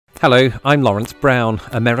Hello, I'm Lawrence Brown,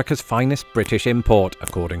 America's finest British import,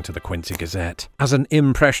 according to the Quincy Gazette. As an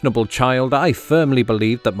impressionable child, I firmly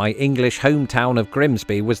believed that my English hometown of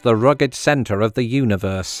Grimsby was the rugged centre of the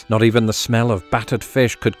universe. Not even the smell of battered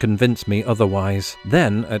fish could convince me otherwise.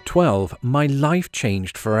 Then, at 12, my life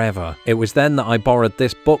changed forever. It was then that I borrowed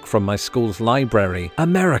this book from my school's library,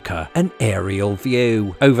 America, an Aerial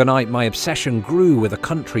View. Overnight, my obsession grew with a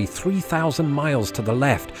country 3,000 miles to the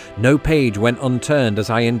left. No page went unturned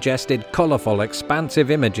as I ingested colourful,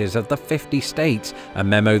 expansive images of the 50 states, a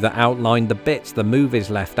memo that outlined the bits the movies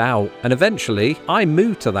left out. And eventually, I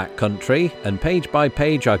moved to that country, and page by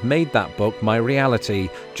page I've made that book my reality,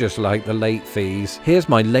 just like the late fees. Here's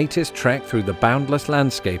my latest trek through the boundless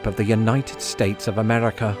landscape of the United States of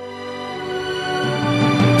America.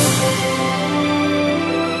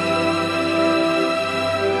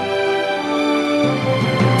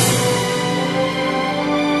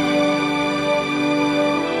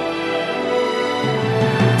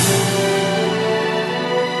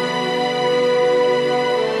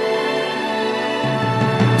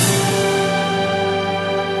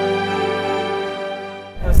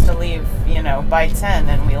 By 10,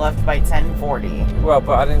 and we left by 10:40. Well,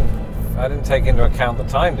 but I didn't take into account the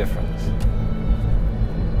time difference.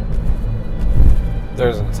 There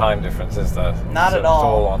isn't a time difference, is there? Not at all. It's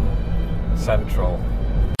all on Central.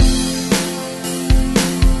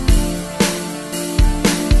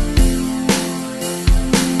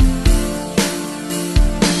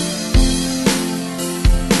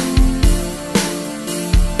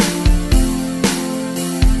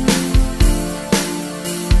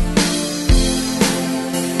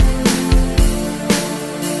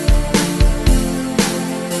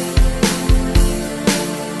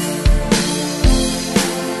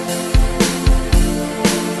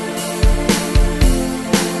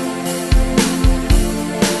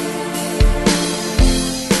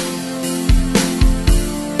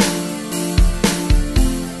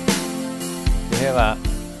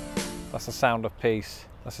 That's the sound of peace.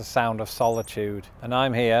 That's the sound of solitude. And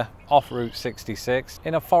I'm here off Route 66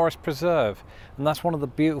 in a forest preserve. And that's one of the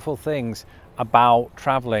beautiful things about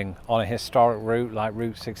traveling on a historic route like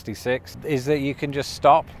Route 66 is that you can just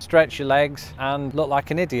stop, stretch your legs and look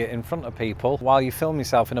like an idiot in front of people while you film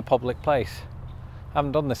yourself in a public place. I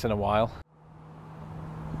haven't done this in a while.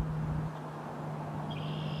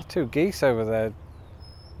 Two geese over there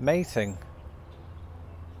mating.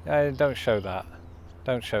 Don't show that.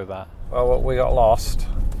 Don't show that. Well, we got lost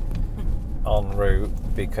en route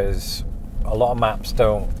because a lot of maps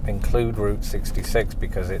don't include Route 66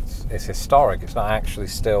 because it's historic. It's not actually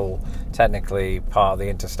still technically part of the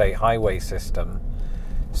interstate highway system.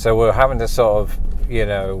 So we're having to sort of,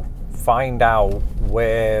 find out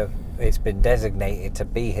where it's been designated to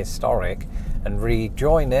be historic and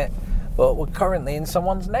rejoin it. But we're currently in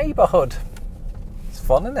someone's neighborhood. It's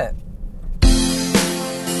fun, isn't it?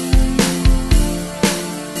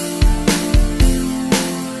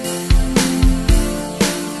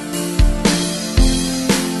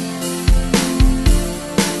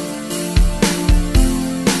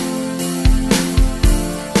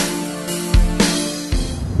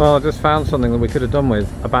 Well, I just found something that we could have done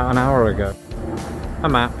with about an hour ago. A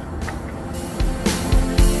map.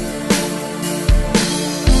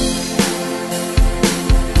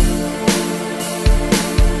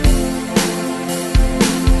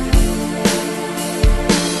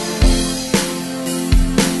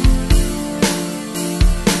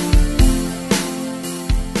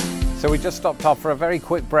 So we just stopped off for a very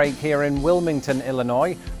quick break here in Wilmington,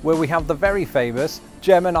 Illinois, where we have the very famous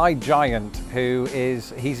Gemini Giant,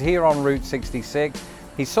 he's here on Route 66.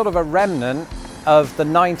 He's sort of a remnant of the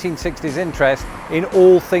 1960s interest in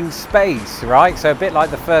all things space, right? So a bit like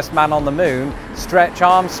the first man on the moon, Stretch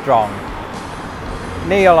Armstrong,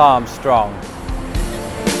 Neil Armstrong.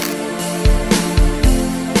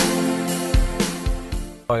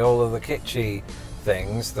 All of the kitschy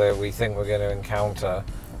things that we think we're going to encounter.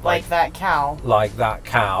 Like that cow. Like that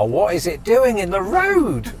cow. What is it doing in the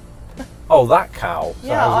road? Oh, that cow. So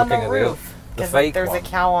yeah, I was on looking the at roof. The fake there's one. a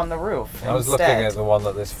cow on the roof. I was looking at the one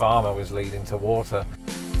that this farmer was leading to water.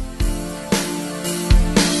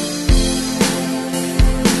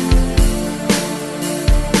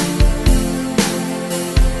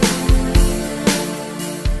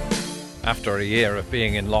 After a year of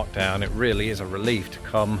being in lockdown, it really is a relief to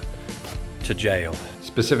come to jail.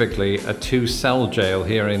 Specifically, a 2-cell jail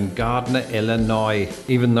here in Gardner, Illinois.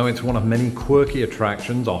 Even though it's one of many quirky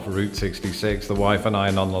attractions off Route 66, the wife and I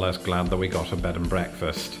are nonetheless glad that we got a bed and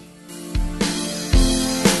breakfast.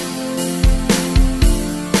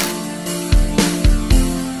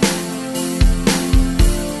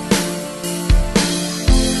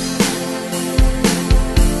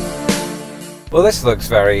 Well, this looks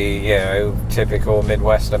very, you know, typical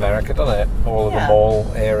Midwest America, doesn't it? All of the mall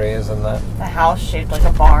areas and that. The house shaped like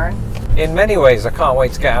a barn. In many ways, I can't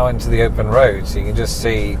wait to get out into the open road so you can just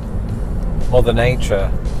see Mother Nature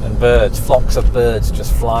and birds, flocks of birds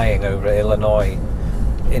just flying over Illinois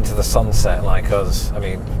into the sunset like us. I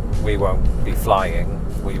mean, we won't be flying,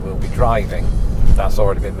 we will be driving. That's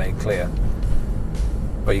already been made clear.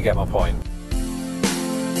 But you get my point.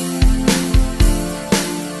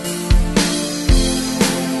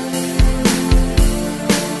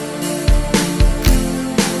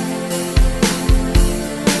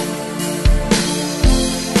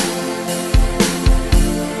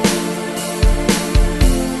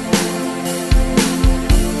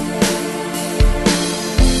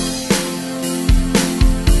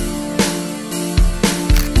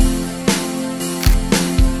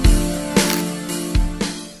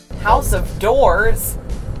 House of doors.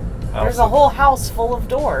 There's a whole house full of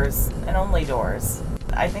doors and only doors.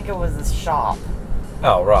 I think it was a shop.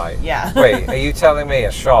 Oh, right. Yeah. Wait, are you telling me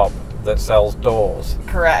a shop that sells doors?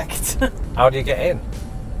 Correct. How do you get in?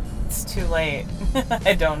 It's too late.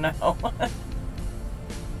 I don't know.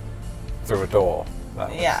 Through a door.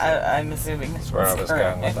 Yeah, I'm assuming that's where I was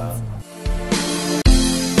going with that.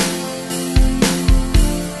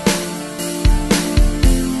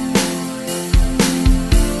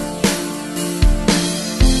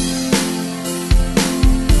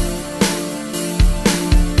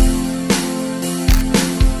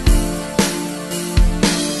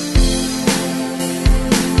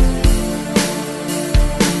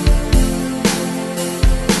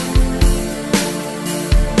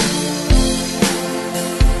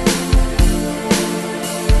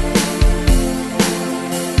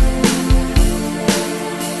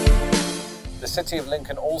 The city of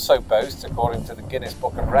Lincoln also boasts, according to the Guinness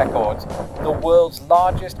Book of Records, the world's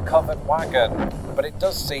largest covered wagon. But it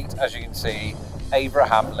does seat, as you can see,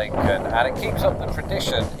 Abraham Lincoln, and it keeps up the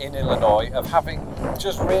tradition in Illinois of having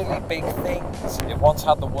just really big things. It once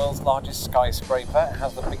had the world's largest skyscraper, it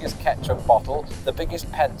has the biggest ketchup bottle, the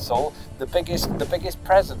biggest pencil, the biggest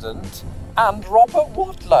president, and Robert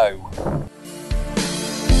Wadlow.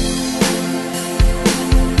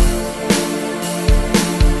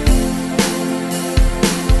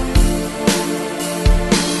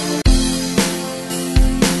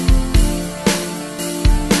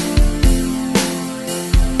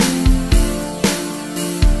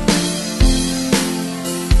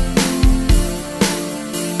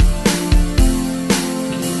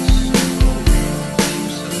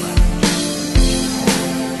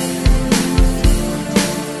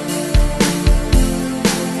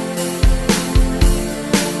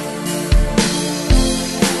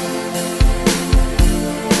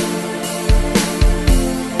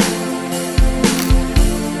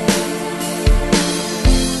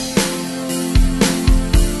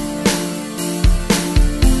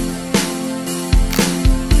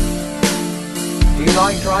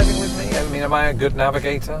 Driving with me? I mean, am I a good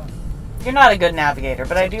navigator? You're not a good navigator,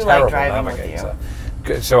 but I do like driving with you.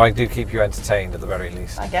 Good, so I do keep you entertained at the very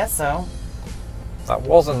least. I guess so. That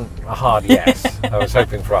wasn't a hard yes. I was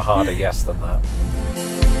hoping for a harder yes than that.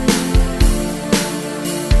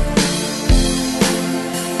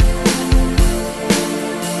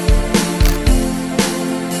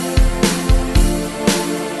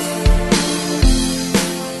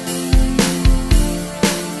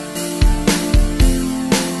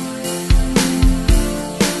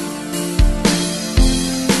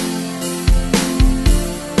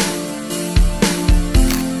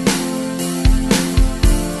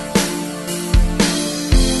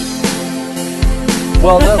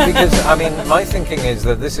 Well, no, because, I mean, my thinking is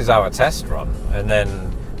that this is our test run, and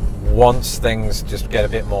then once things just get a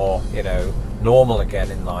bit more, you know, normal again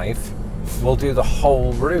in life, we'll do the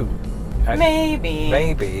whole route. Maybe.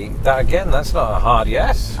 Maybe. That, again, that's not a hard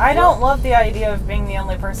yes. I don't love the idea of being the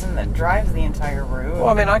only person that drives the entire route. Well,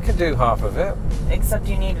 I mean, I could do half of it. Except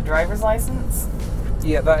you need a driver's license?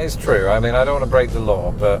 Yeah, that is true. I mean, I don't want to break the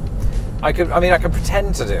law, but I could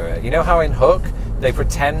pretend to do it. You know how in Hook, they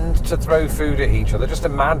pretend to throw food at each other? Just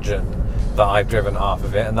imagine that I've driven half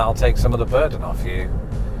of it and that'll take some of the burden off you.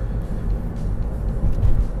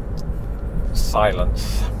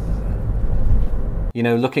 Silence. You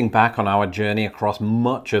know, looking back on our journey across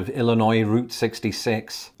much of Illinois Route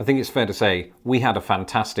 66, I think it's fair to say we had a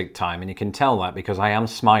fantastic time, and you can tell that because I am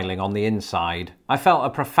smiling on the inside. I felt a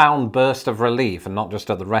profound burst of relief, and not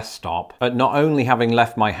just at the rest stop, at not only having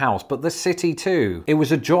left my house, but the city too. It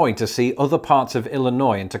was a joy to see other parts of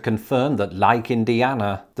Illinois and to confirm that, like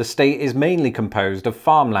Indiana, the state is mainly composed of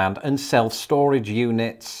farmland and self-storage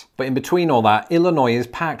units. But in between all that, Illinois is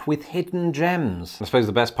packed with hidden gems. I suppose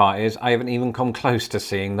the best part is I haven't even come close to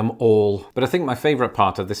seeing them all. But I think my favourite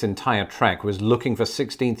part of this entire trek was looking for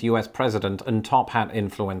 16th US President and top hat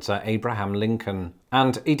influencer Abraham Lincoln.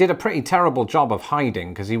 And he did a pretty terrible job of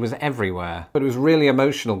hiding because he was everywhere. But it was really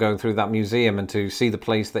emotional going through that museum and to see the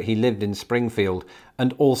place that he lived in Springfield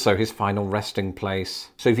and also his final resting place.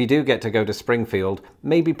 So if you do get to go to Springfield,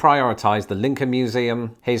 maybe prioritise the Lincoln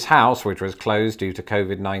Museum, his house, which was closed due to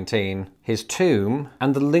COVID-19, his tomb,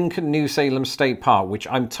 and the Lincoln New Salem State Park, which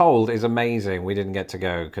I'm told is amazing. We didn't get to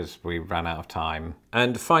go because we ran out of time.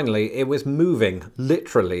 And finally, it was moving,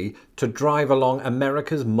 literally, to drive along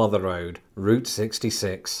America's Mother Road, Route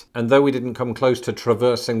 66. And though we didn't come close to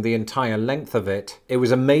traversing the entire length of it, it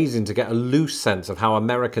was amazing to get a loose sense of how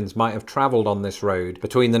Americans might have travelled on this road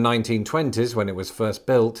between the 1920s, when it was first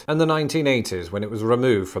built, and the 1980s, when it was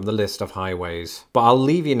removed from the list of highways. But I'll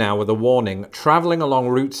leave you now with a warning. Travelling along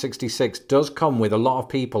Route 66 does come with a lot of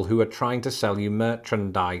people who are trying to sell you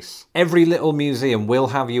merchandise. Every little museum will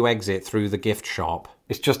have you exit through the gift shop.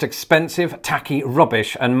 It's just expensive, tacky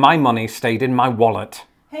rubbish, and my money stayed in my wallet.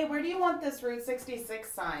 Hey, where do you want this Route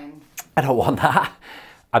 66 sign? I don't want that.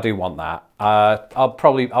 I do want that. I'll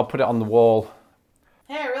put it on the wall.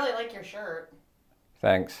 Hey, I really like your shirt.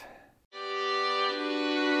 Thanks.